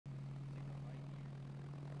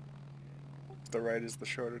The right is the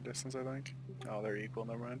shorter distance, I think. Oh, they're equal,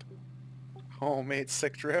 never mind. Oh, mate,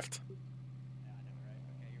 sick drift. Yeah, I know, right?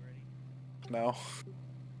 Okay, you ready? No.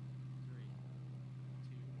 3, 2.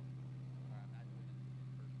 Alright, I'm not doing it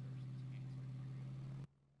in first person, so cancel. Here we go.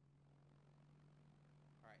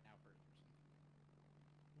 Alright, now first person.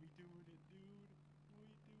 We doing it, dude.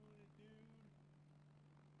 We doing it, dude.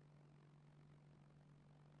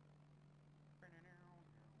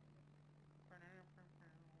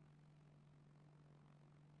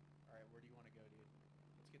 Alright, where do you want to go, dude?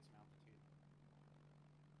 Let's get some altitude.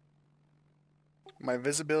 My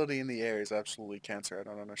visibility in the air is absolutely cancer, I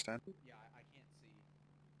don't understand. Yeah, I can't see.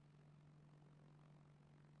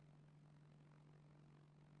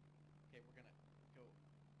 Okay, we're gonna go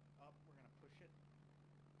up. We're gonna push it.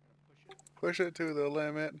 We're gonna push it. Push it to the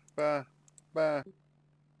limit. Bah. Bah.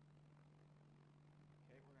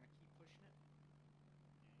 Okay, we're gonna keep pushing it.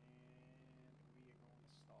 And we are going to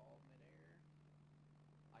stall midair.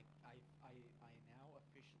 I now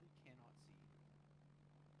officially cannot see.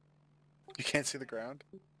 You can't see the ground?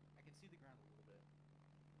 I can see the ground a little bit.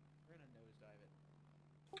 We're gonna nosedive it.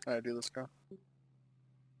 Alright, dude, let's go.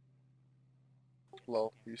 Okay, this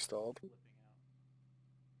Lol, you camera's stalled. flipping out.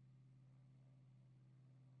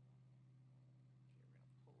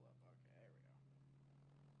 Okay, we're gonna pull up. Okay, there we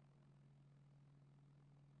go.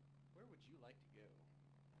 Where would you like to go?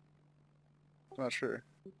 Not sure.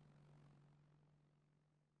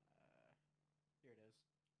 Here it is.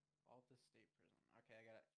 Alta State Prison. Okay, I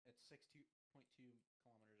got it. It's 6.2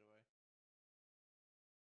 kilometers away.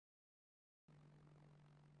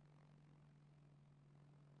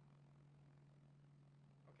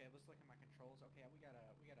 Okay, let's look at my controls. Okay, we got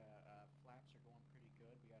a flaps are going pretty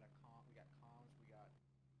good. We got comms.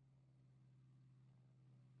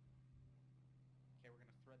 Okay, we're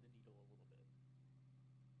gonna thread the needle a little bit.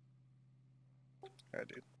 Yeah,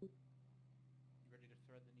 dude. You ready to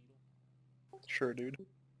thread the needle? Sure, dude. Okay,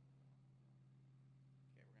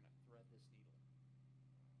 we're gonna thread this needle.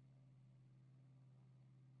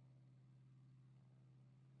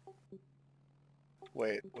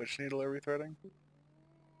 Wait, which needle are we threading? Ooh,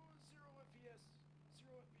 0 FPS.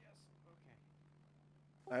 0 FPS.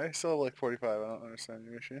 Okay. I still have like 45, I don't understand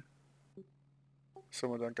your issue.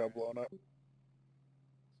 Someone done got blown up.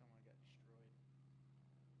 Someone got destroyed.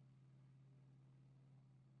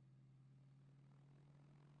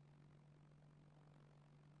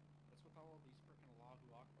 What's with all of these freaking Allahu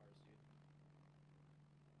Akbars, dude?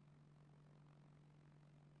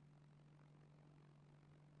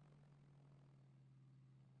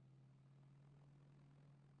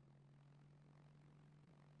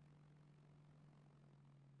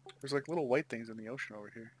 There's like little white things in the ocean over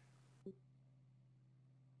here.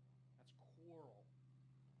 That's coral.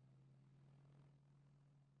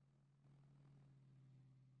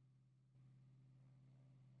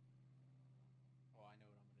 Oh, I know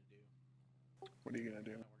what I'm gonna do. What are you gonna No,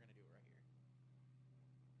 do? no, we're gonna do it right here.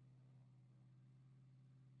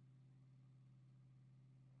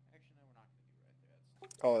 Actually, no, we're not gonna do it right there. That's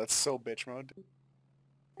stupid. Oh, that's so bitch mode.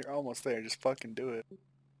 You're almost there, just fucking do it.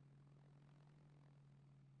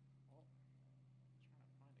 Well, I'm trying to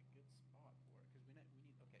find a good spot for it because we need.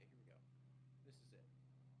 Okay, here we go. This is it.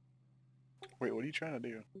 Wait, what are you trying to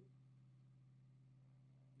do?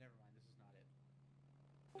 Never mind. This is not it.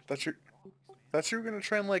 There's too That's many your rocks, man. That's you're gonna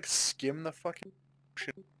try and like skim the fucking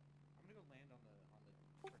shit. I'm gonna go land on the frick.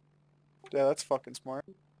 Yeah, that's fucking smart.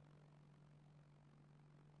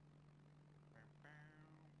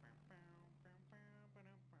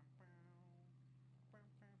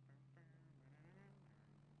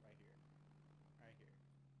 Right here. Right here.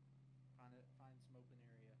 Find some open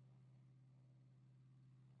area.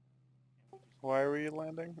 And we just Why go. are we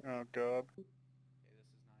landing? Oh god. Okay,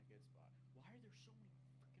 this is not a good spot. Why are there so many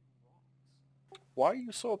freaking rocks? Why are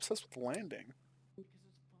you so obsessed with landing? Because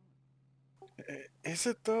it's fun. Is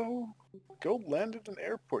it though? Go land at an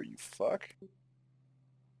airport, you fuck.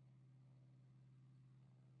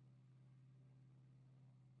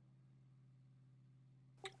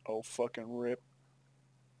 Oh fucking rip.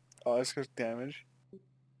 Oh, this goes damage.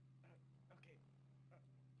 Okay.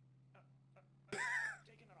 Uh,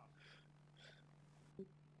 Taking it off.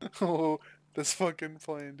 Oh, this fucking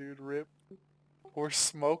plane, dude, rip. We're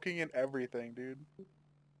smoking and everything, dude.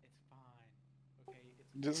 It's fine. Okay, it's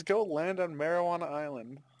Just fine. go land on Marijuana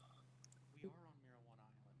Island. We are on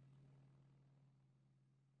Marijuana Island.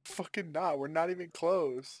 Fucking not. We're not even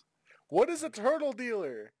close. What is a turtle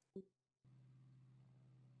dealer?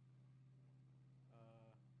 Uh,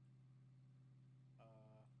 uh,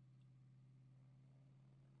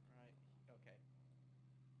 right. Okay.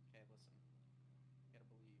 Okay, listen. You gotta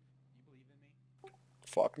believe. You believe in me?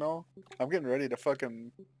 Fuck no. I'm getting ready to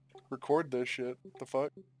fucking record this shit. What the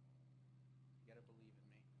fuck? You gotta believe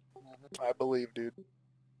in me. I believe, dude.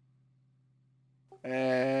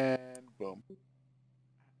 And boom. Okay.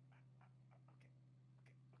 Okay. No.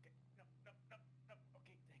 Okay. Thank God. Thank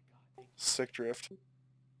you. Sick drift.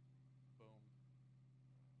 Boom.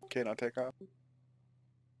 Okay, now take off.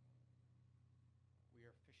 We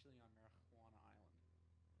are officially on Marijuana Island.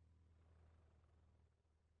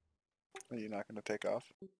 Are you not gonna take off?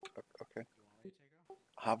 Okay. You want me to take off?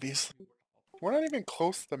 Obviously. I mean, We're not even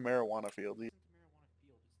close to the marijuana field. This isn't the Marijuana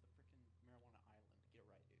Field. It's the freaking Marijuana Island. Get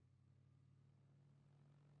right, dude.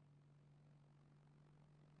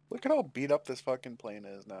 Look at how beat up this fucking plane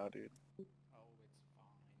is now, dude. Oh, it's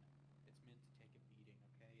fine. It's meant to take a beating,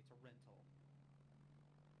 okay? It's a rental.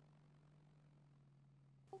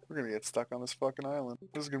 We're gonna get stuck on this fucking island.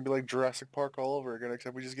 This is gonna be like Jurassic Park all over again,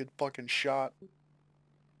 except we just get fucking shot. You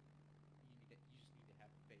just need to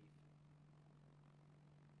have faith.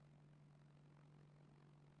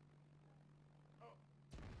 Oh.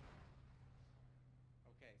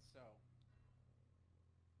 Okay, so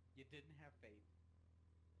you didn't have faith.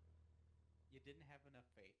 You didn't have enough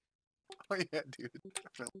faith. Oh yeah, dude.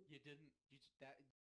 Definitely. You didn't. You just, that